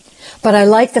debt. But I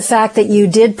like the fact that you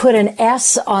did put an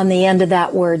S on the end of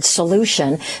that word,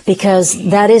 solution, because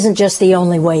that isn't just the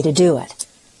only way to do it.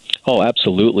 Oh,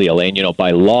 absolutely, Elaine.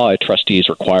 By law, a trustee is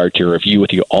required to review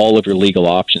with you all of your legal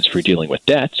options for dealing with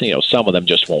debts. Some of them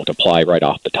just won't apply right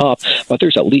off the top, but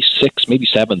there's at least 6, maybe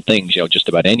 7 things, just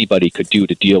about anybody could do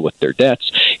to deal with their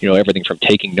debts. Everything from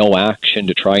taking no action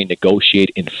to trying to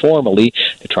negotiate informally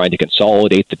to trying to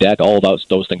consolidate the debt, all those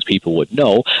things people would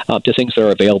know, to things that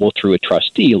are available through a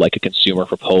trustee, like a consumer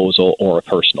proposal or a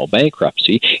personal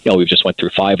bankruptcy. We've just went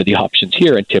through 5 of the options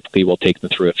here, and typically we'll take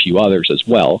them through a few others as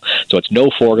well. So it's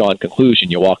no foregone conclusion.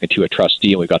 You walk into a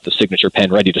trustee and we've got the signature pen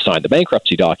ready to sign the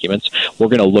bankruptcy documents. We're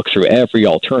going to look through every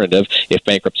alternative. If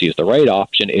bankruptcy is the right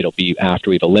option, it'll be after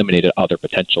we've eliminated other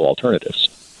potential alternatives.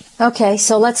 Okay,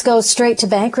 so let's go straight to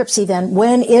bankruptcy then.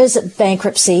 When is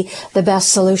bankruptcy the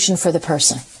best solution for the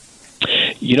person?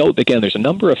 Again, there's a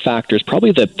number of factors.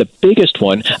 Probably the biggest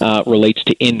one relates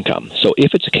to income. So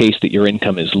if it's a case that your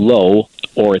income is low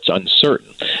or it's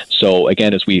uncertain. So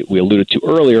again, as we alluded to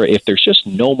earlier, if there's just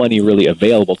no money really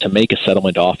available to make a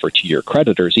settlement offer to your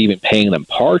creditors, even paying them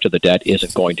part of the debt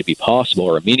isn't going to be possible,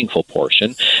 or a meaningful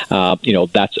portion,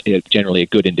 that's generally a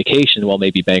good indication. Well,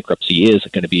 maybe bankruptcy is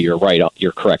going to be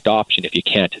your correct option if you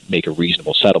can't make a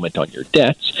reasonable settlement on your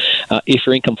debts. If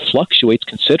your income fluctuates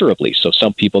considerably, so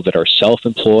some people that are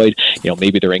self-employed,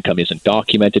 maybe their income isn't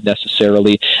documented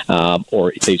necessarily,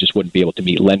 or they just wouldn't be able to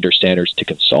meet lender standards to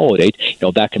consolidate,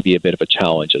 that can be a bit of a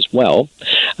challenge as well.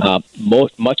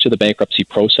 Much of the bankruptcy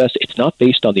process, it's not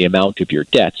based on the amount of your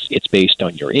debts, it's based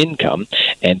on your income,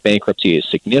 and bankruptcy is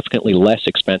significantly less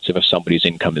expensive if somebody's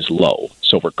income is low.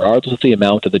 So regardless of the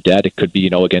amount of the debt, it could be,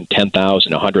 again, $10,000,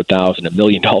 $100,000, $1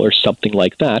 million, something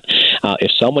like that.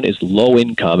 If someone is low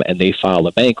income and they file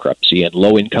a bankruptcy, and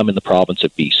low income in the province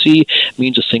of BC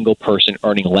means a single person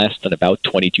earning less than about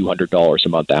 $2,200 a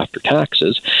month after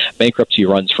taxes, bankruptcy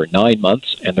runs for 9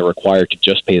 months, and they're required to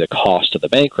just pay the cost of the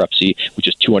bankruptcy, which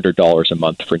is $200 a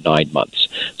month for 9 months.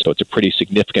 So it's a pretty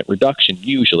significant reduction,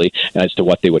 usually, as to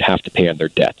what they would have to pay on their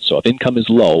debt. So if income is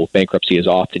low, bankruptcy is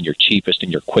often your cheapest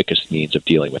and your quickest means of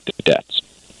dealing with the debts.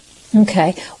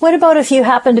 Okay. What about if you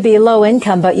happen to be low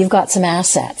income, but you've got some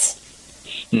assets?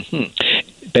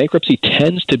 Bankruptcy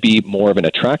tends to be more of an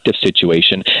attractive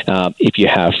situation if you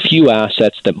have few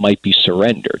assets that might be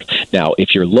surrendered. Now,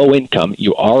 if you're low income,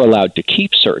 you are allowed to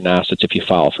keep certain assets if you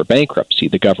file for bankruptcy.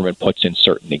 The government puts in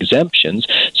certain exemptions.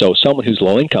 So someone who's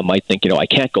low income might think, I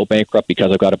can't go bankrupt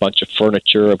because I've got a bunch of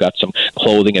furniture, I've got some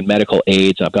clothing and medical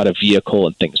aids, and I've got a vehicle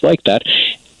and things like that.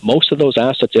 Most of those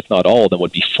assets, if not all of them,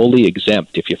 would be fully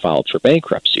exempt if you filed for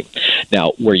bankruptcy.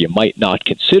 Now, where you might not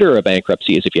consider a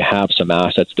bankruptcy is if you have some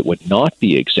assets that would not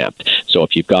be exempt. So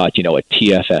if you've got, a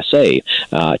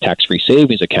TFSA, tax-free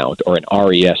savings account, or an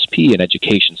RESP, an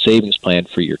education savings plan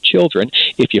for your children,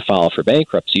 if you file for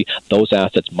bankruptcy, those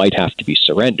assets might have to be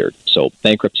surrendered. So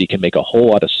bankruptcy can make a whole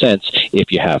lot of sense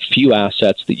if you have few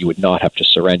assets that you would not have to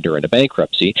surrender in a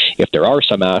bankruptcy. If there are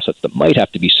some assets that might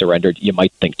have to be surrendered, you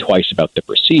might think twice about the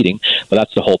proceeding. But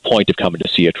that's the whole point of coming to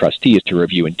see a trustee, is to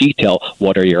review in detail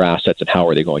what are your assets and how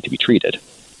are they going to be treated.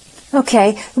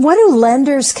 Okay. What do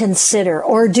lenders consider,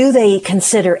 or do they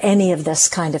consider any of this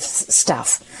kind of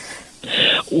stuff?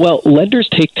 Well, lenders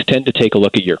tend to take a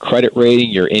look at your credit rating,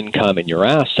 your income, and your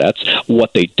assets.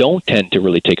 What they don't tend to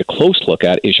really take a close look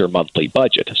at is your monthly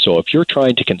budget. So if you're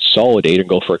trying to consolidate and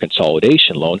go for a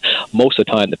consolidation loan, most of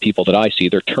the time the people that I see,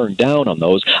 they're turned down on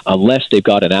those unless they've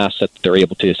got an asset that they're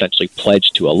able to essentially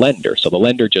pledge to a lender. So the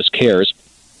lender just cares,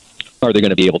 are they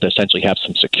going to be able to essentially have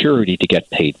some security to get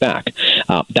paid back?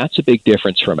 That's a big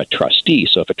difference from a trustee.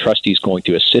 So if a trustee is going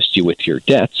to assist you with your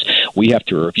debts, we have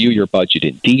to review your budget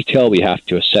in detail. We have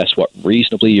to assess what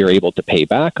reasonably you're able to pay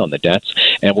back on the debts.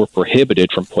 and we're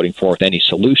prohibited from putting forth any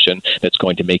solution that's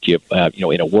going to make you,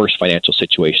 in a worse financial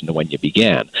situation than when you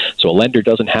began. So a lender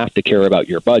doesn't have to care about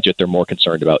your budget. They're more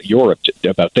concerned about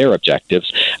their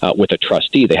objectives. With a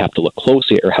trustee, they have to look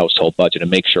closely at your household budget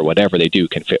and make sure whatever they do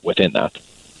can fit within that.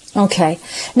 Okay.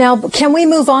 Now, can we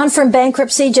move on from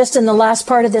bankruptcy just in the last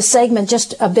part of this segment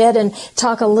just a bit and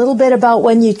talk a little bit about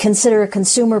when you'd consider a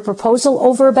consumer proposal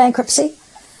over a bankruptcy?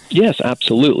 Yes,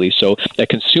 absolutely. So a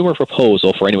consumer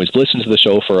proposal, for anyone who's listened to the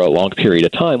show for a long period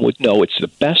of time, would know it's the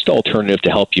best alternative to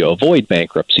help you avoid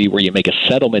bankruptcy, where you make a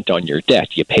settlement on your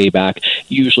debt. You pay back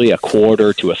usually a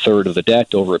quarter to a third of the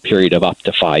debt over a period of up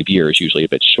to 5 years, usually a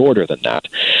bit shorter than that.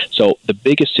 So the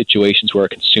biggest situations where a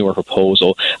consumer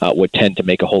proposal would tend to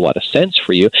make a whole lot of sense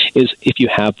for you is if you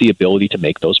have the ability to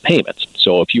make those payments.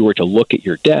 So if you were to look at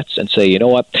your debts and say, you know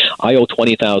what, I owe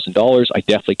 $20,000, I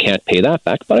definitely can't pay that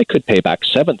back, but I could pay back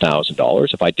 $7,000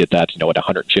 if I did that, at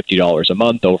 $150 a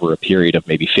month over a period of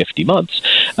maybe 50 months,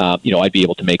 I'd be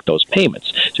able to make those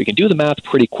payments. So you can do the math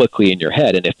pretty quickly in your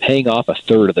head, and if paying off a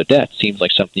third of the debt seems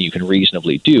like something you can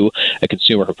reasonably do, a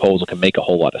consumer proposal can make a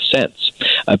whole lot of sense.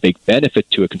 A big benefit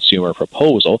to a consumer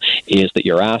proposal is that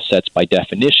your assets, by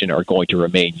definition, are going to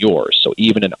remain yours. So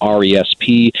even an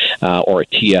RESP or a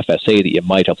TFSA that you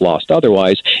might have lost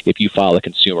otherwise, if you file a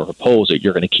consumer proposal,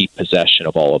 you're going to keep possession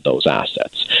of all of those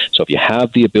assets. So if you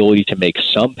have the ability to make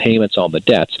some payments on the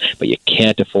debts, but you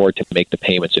can't afford to make the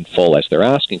payments in full as they're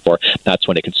asking for, that's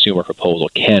when a consumer proposal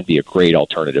can be a great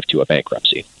alternative to a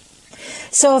bankruptcy.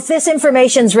 So if this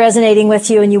information's resonating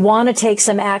with you and you want to take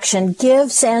some action,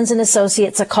 give Sands &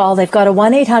 Associates a call. They've got a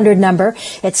 1-800 number.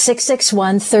 It's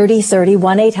 661-3030,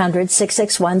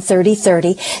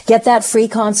 1-800-661-3030. Get that free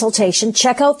consultation.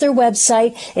 Check out their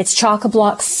website. It's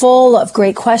chock-a-block full of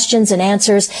great questions and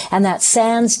answers, and that's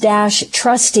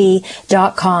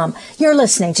sands-trustee.com. You're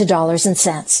listening to Dollars and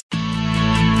Cents.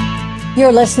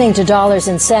 You're listening to Dollars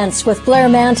and Cents with Blair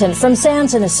Manton from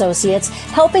Sands & Associates,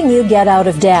 helping you get out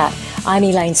of debt. I'm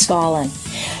Elaine Scollin.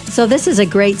 So this is a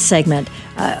great segment.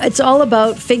 It's all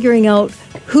about figuring out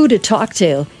who to talk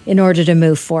to in order to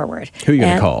move forward. Who you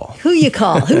going to call? Who you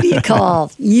call? Who do you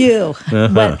call? You.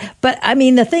 Uh-huh. But I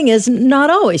mean, the thing is, not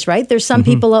always, right? There's some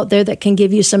people out there that can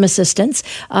give you some assistance,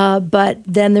 but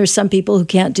then there's some people who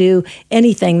can't do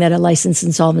anything that a licensed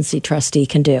insolvency trustee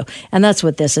can do. And that's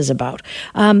what this is about.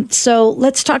 So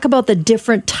let's talk about the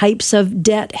different types of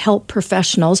debt help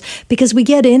professionals, because we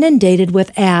get inundated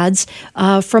with ads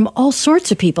from all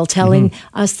sorts of people telling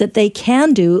us that they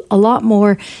can do a lot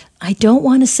more. I don't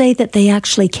want to say that they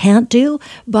actually can't do,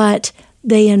 but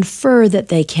they infer that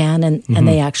they can, and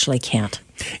they actually can't.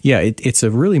 Yeah, it's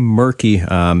a really murky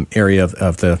area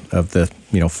of the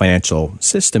financial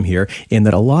system here, in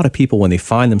that a lot of people, when they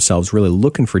find themselves really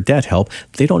looking for debt help,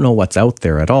 they don't know what's out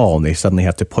there at all, and they suddenly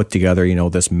have to put together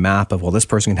this map of, well, this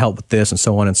person can help with this, and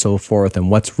so on and so forth, and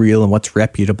what's real and what's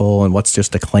reputable and what's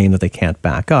just a claim that they can't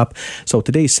back up. So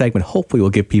today's segment hopefully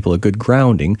will give people a good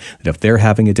grounding that if they're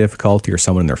having a difficulty or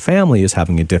someone in their family is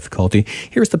having a difficulty,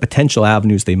 here's the potential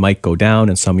avenues they might go down,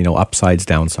 and some upsides,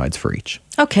 downsides for each.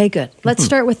 Okay, good. Let's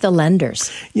start with the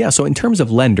lenders. Yeah, so in terms of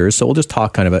lenders, so we'll just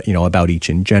talk kind of about each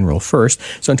in general first.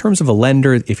 So in terms of a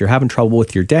lender, if you're having trouble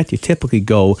with your debt, you typically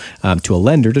go to a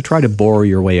lender to try to borrow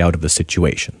your way out of the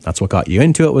situation. That's what got you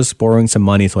into it, was borrowing some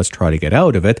money, so let's try to get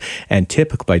out of it, and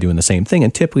typically by doing the same thing,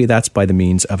 and typically that's by the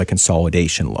means of a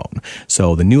consolidation loan.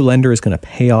 So the new lender is going to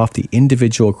pay off the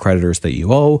individual creditors that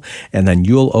you owe, and then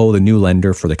you'll owe the new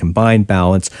lender for the combined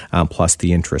balance plus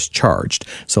the interest charged.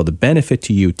 So the benefit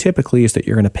to you typically is that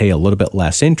you're going to pay a little bit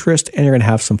less interest, and you're going to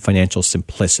have some financial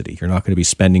simplicity. You're not going to be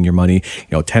spending your money,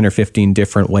 10 or 15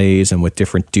 different ways and with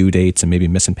different due dates and maybe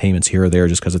missing payments here or there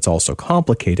just because it's all so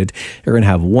complicated. You're going to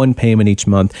have one payment each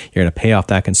month. You're going to pay off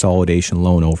that consolidation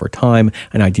loan over time,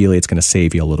 and ideally it's going to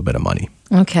save you a little bit of money.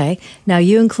 Okay. Now,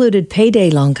 you included payday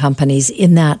loan companies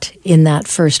in that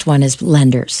first one as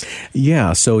lenders.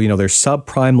 Yeah. So, there's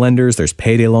subprime lenders, there's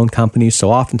payday loan companies. So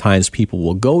oftentimes people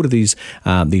will go to these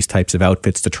types of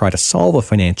outfits to try to solve a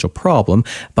financial problem.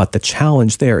 But the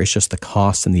challenge there is just the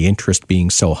cost and the interest being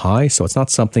so high. So it's not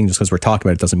something, just because we're talking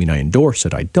about it doesn't mean I endorse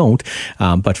it. I don't.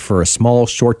 But for a small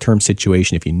short-term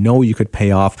situation, if you could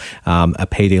pay off a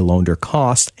payday loaner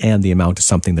cost and the amount of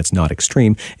something that's not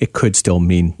extreme, it could still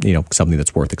mean, something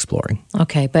that's worth exploring.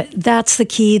 Okay, but that's the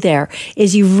key there,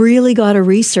 is you really got to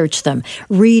research them.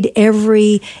 Read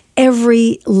every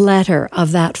every letter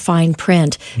of that fine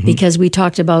print, because we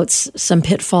talked about some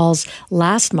pitfalls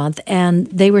last month, and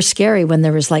they were scary when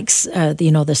there was the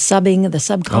subbing, the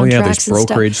subcontracts. Oh yeah, there's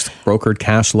stuff. brokered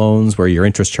cash loans where your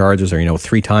interest charges are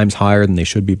 3 times higher than they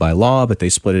should be by law, but they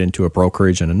split it into a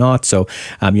brokerage and a not. So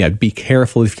be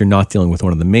careful if you're not dealing with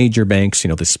one of the major banks.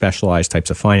 The specialized types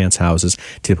of finance houses,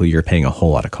 typically you're paying a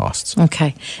whole lot of costs.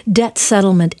 Okay, debt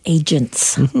settlement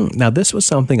agents. Now this was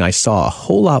something I saw a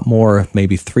whole lot more,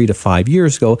 maybe 3 to 5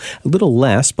 years ago, a little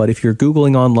less, but if you're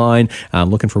Googling online,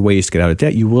 looking for ways to get out of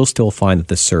debt, you will still find that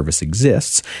this service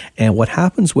exists. And what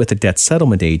happens with a debt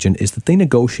settlement agent is that they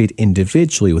negotiate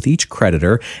individually with each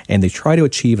creditor, and they try to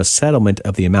achieve a settlement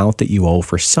of the amount that you owe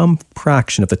for some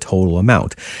fraction of the total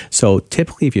amount. So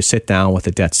typically, if you sit down with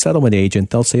a debt settlement agent,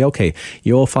 they'll say, okay,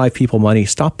 you owe 5 people money,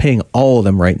 stop paying all of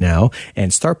them right now,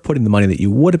 and start putting the money that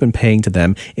you would have been paying to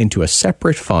them into a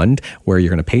separate fund where you're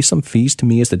going to pay some fees to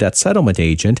me as the debt settlement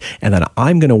agent, and then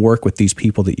I'm going to work with these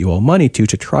people that you owe money to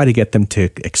try to get them to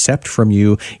accept from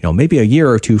you, maybe a year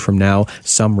or two from now,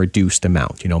 some reduced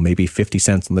amount, maybe 50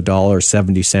 cents on the dollar,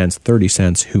 70 cents, 30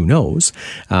 cents, who knows.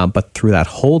 But through that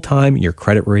whole time, your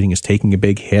credit rating is taking a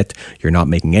big hit. You're not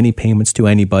making any payments to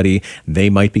anybody. They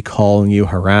might be calling you,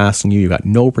 harassing you. You've got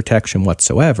no protection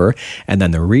whatsoever. And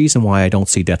then the reason why I don't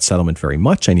see debt settlement very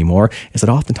much anymore is that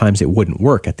oftentimes it wouldn't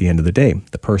work at the end of the day.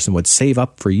 The person would save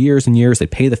up for years and years.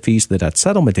 They'd pay the fees to the debt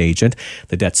settlement agent.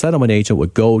 The debt settlement agent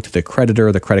would go to the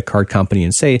creditor, the credit card company,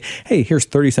 and say, hey, here's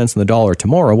 30 cents on the dollar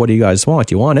tomorrow. What do you guys want?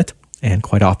 Do you want it? And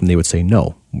quite often they would say,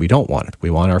 no, we don't want it.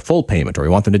 We want our full payment, or we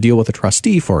want them to deal with a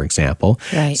trustee, for example.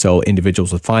 Right. So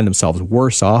individuals would find themselves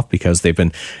worse off because they've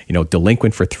been,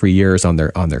 delinquent for 3 years on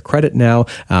their credit now.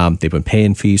 They've been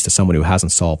paying fees to someone who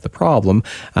hasn't solved the problem.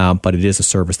 But it is a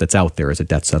service that's out there as a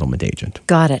debt settlement agent.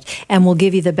 Got it. And we'll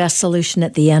give you the best solution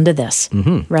at the end of this,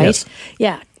 right? Yes.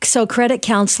 Yeah. So credit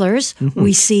counselors,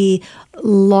 we see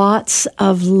lots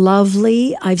of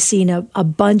I've seen a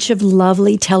bunch of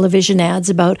lovely television ads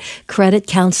about credit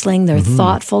counseling. They're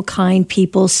thoughtful, kind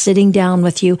people sitting down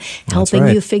with you, helping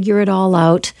you figure it all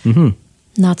out.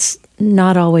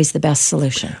 Not always the best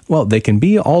solution. Well, they can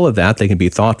be all of that. They can be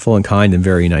thoughtful and kind and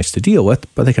very nice to deal with,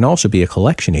 but they can also be a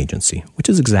collection agency, which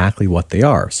is exactly what they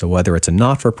are. So whether it's a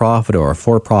not-for-profit or a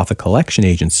for-profit collection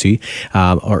agency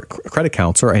or credit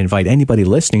counselor, I invite anybody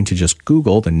listening to just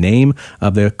Google the name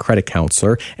of the credit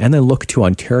counselor and then look to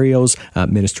Ontario's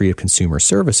Ministry of Consumer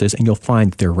Services, and you'll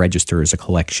find that they're registered as a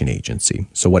collection agency.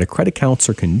 So what a credit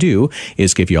counselor can do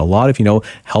is give you a lot of,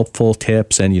 helpful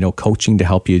tips and, coaching to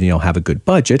help you, have a good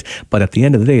budget. But at the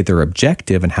end of the day, their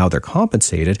objective and how they're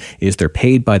compensated is they're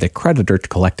paid by the creditor to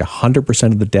collect 100%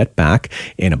 of the debt back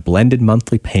in a blended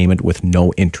monthly payment with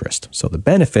no interest. So the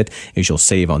benefit is you'll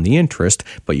save on the interest,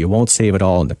 but you won't save it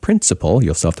all on the principal.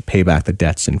 You'll still have to pay back the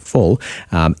debts in full.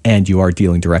 And you are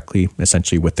dealing directly,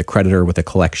 essentially, with the creditor, with a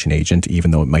collection agent,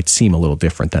 even though it might seem a little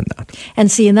different than that. And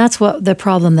that's what the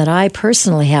problem that I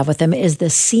personally have with them is the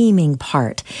seeming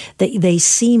part. They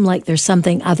seem like there's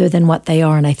something other than what they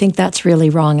are. And I think that's really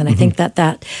wrong. And I think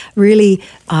that really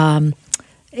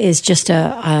is just a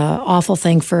awful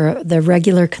thing for the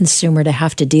regular consumer to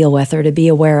have to deal with or to be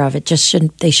aware of.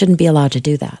 They shouldn't be allowed to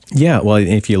do that. Yeah, well,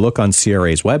 if you look on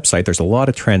CRA's website, there's a lot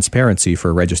of transparency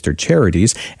for registered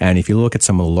charities. And if you look at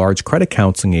some of the large credit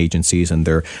counseling agencies and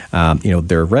their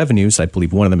revenues, I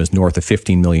believe one of them is north of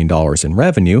 $15 million in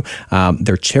revenue.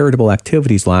 Their charitable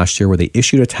activities last year where they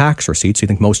issued a tax receipt. So you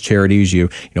think most charities, you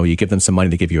give them some money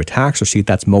to give you a tax receipt.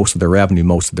 That's most of their revenue,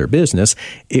 most of their business.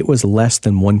 It was less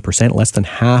than 1%, less than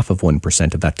half of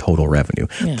 1% of that total revenue.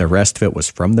 Yeah. The rest of it was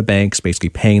from the banks, basically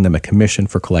paying them a commission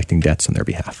for collecting debts on their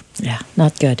behalf. Yeah,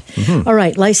 not good. All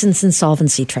right, licensed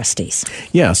insolvency trustees.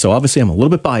 Yeah, so obviously I'm a little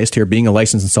bit biased here, being a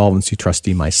licensed insolvency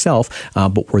trustee myself,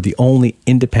 but we're the only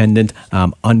independent,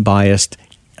 unbiased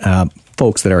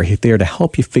folks that are there to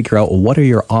help you figure out what are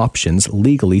your options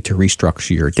legally to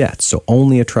restructure your debts. So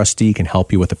only a trustee can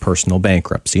help you with a personal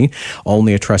bankruptcy.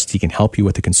 Only a trustee can help you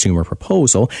with a consumer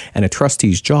proposal. And a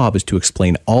trustee's job is to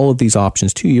explain all of these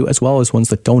options to you, as well as ones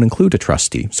that don't include a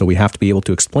trustee. So we have to be able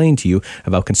to explain to you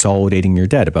about consolidating your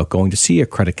debt, about going to see a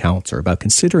credit counselor, about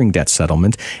considering debt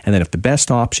settlement. And then if the best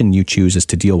option you choose is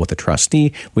to deal with a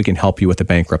trustee, we can help you with a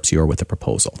bankruptcy or with a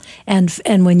proposal. And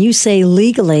when you say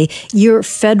legally, you're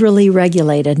federally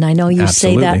regulated. And I know you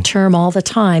Absolutely. say that term all the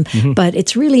time, but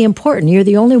it's really important. You're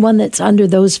the only one that's under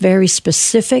those very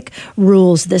specific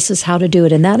rules. This is how to do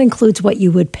it. And that includes what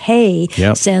you would pay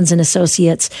Sands and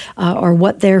Associates or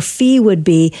what their fee would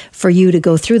be for you to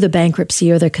go through the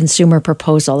bankruptcy or the consumer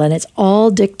proposal. And it's all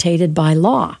dictated by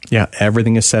law. Yeah,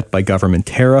 everything is set by government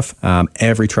tariff.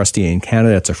 Every trustee in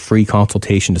Canada, it's a free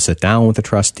consultation to sit down with the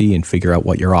trustee and figure out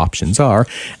what your options are.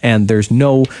 And there's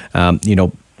no,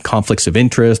 conflicts of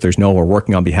interest. There's no, we're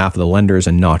working on behalf of the lenders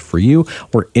and not for you.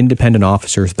 We're independent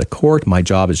officers of the court. My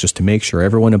job is just to make sure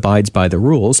everyone abides by the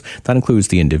rules. That includes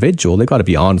the individual. They've got to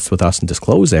be honest with us and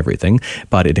disclose everything,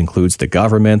 but it includes the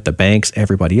government, the banks,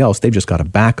 everybody else. They've just got to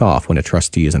back off when a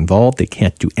trustee is involved. They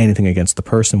can't do anything against the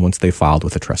person once they filed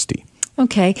with a trustee.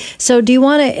 Okay. So do you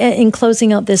want to, in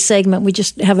closing out this segment, we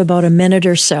just have about a minute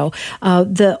or so,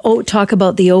 talk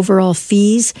about the overall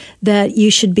fees that you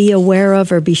should be aware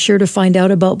of or be sure to find out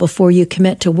about before you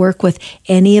commit to work with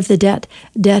any of the debt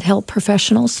help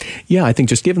professionals? Yeah, I think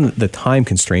just given the time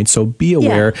constraints, so be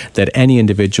aware that any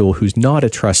individual who's not a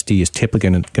trustee is typically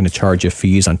going to charge you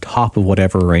fees on top of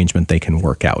whatever arrangement they can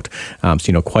work out.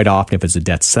 Quite often if it's a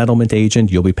debt settlement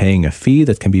agent, you'll be paying a fee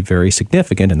that can be very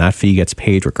significant, and that fee gets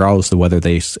paid regardless of whether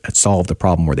they solve the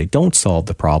problem or they don't solve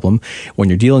the problem. When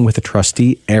you're dealing with a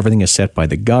trustee, everything is set by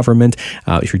the government.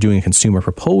 If you're doing a consumer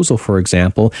proposal, for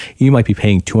example, you might be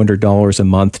paying $200 a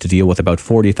month to deal with about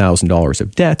 $40,000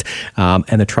 of debt,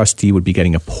 and the trustee would be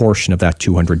getting a portion of that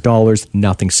 $200,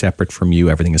 nothing separate from you.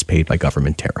 Everything is paid by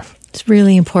government tariff. It's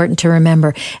really important to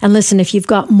remember. And listen, if you've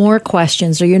got more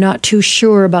questions or you're not too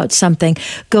sure about something,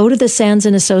 go to the Sands &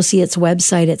 Associates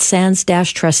website at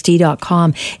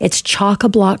sands-trustee.com. It's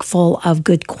chock-a-block full of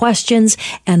good questions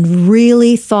and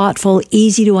really thoughtful,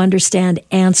 easy to understand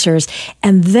answers.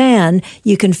 And then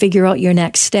you can figure out your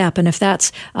next step. And if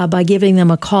that's by giving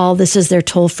them a call, this is their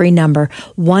toll-free number,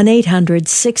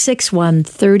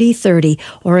 1-800-661-3030.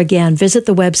 Or again, visit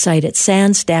the website at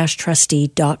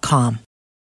sands-trustee.com.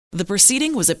 The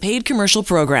proceeding was a paid commercial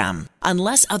program.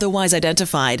 Unless otherwise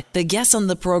identified, the guests on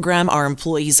the program are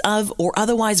employees of or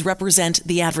otherwise represent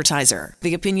the advertiser.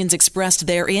 The opinions expressed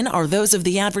therein are those of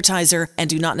the advertiser and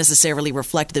do not necessarily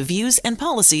reflect the views and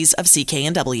policies of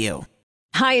CKNW.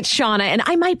 Hi, it's Shauna, and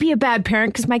I might be a bad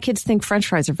parent because my kids think French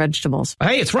fries are vegetables.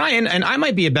 Hey, it's Ryan, and I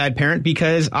might be a bad parent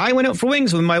because I went out for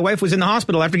wings when my wife was in the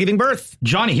hospital after giving birth.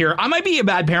 Johnny here. I might be a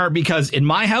bad parent because in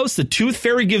my house, the tooth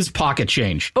fairy gives pocket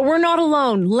change. But we're not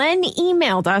alone. Len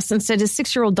emailed us and said his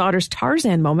 6-year-old daughter's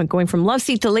Tarzan moment going from love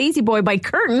seat to lazy boy by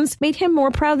curtains made him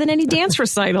more proud than any dance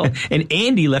recital. And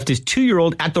Andy left his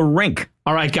 2-year-old at the rink.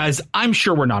 All right, guys, I'm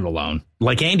sure we're not alone.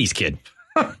 Like Andy's kid.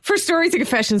 For stories and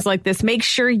confessions like this, make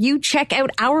sure you check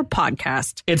out our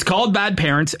podcast. It's called Bad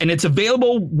Parents, and it's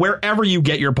available wherever you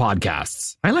get your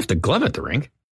podcasts. I left a glove at the rink.